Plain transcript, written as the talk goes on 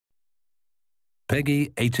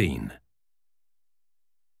Peggy 18.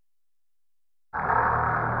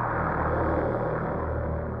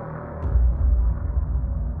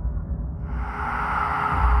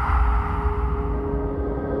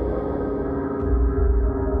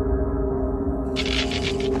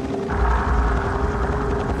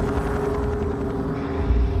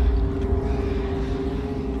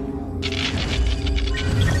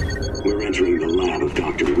 We're entering the lab of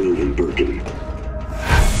Dr. William Birkin.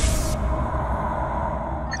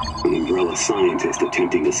 An umbrella scientist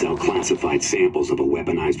attempting to sell classified samples of a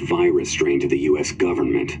weaponized virus strain to the U.S.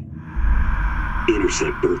 government.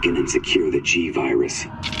 Intercept Birkin and secure the G virus.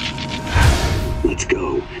 Let's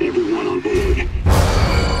go. Everyone on board.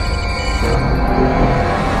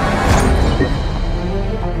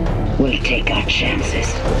 We'll take our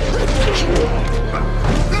chances.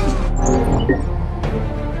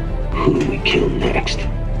 Who do we kill next?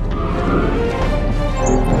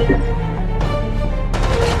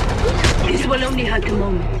 This will only hurt a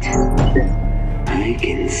moment. I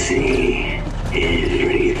can see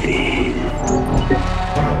everything.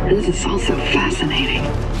 This is all so fascinating.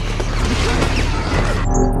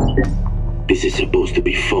 This is supposed to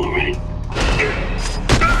be fun, right?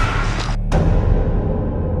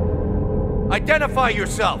 Identify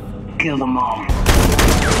yourself! Kill them all.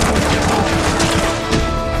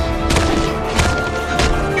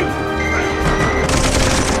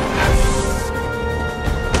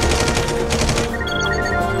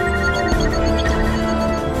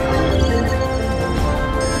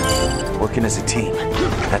 Working as a team.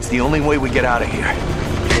 That's the only way we get out of here.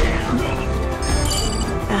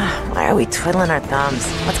 Why are we twiddling our thumbs?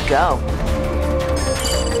 Let's go.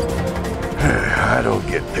 I don't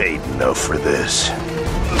get paid enough for this.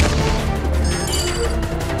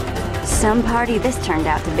 Some party this turned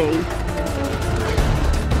out to be.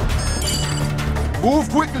 Move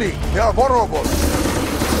quickly! They are vulnerable!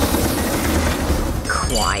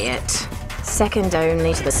 Quiet. Second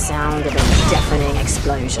only to the sound of a deafening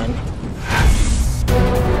explosion.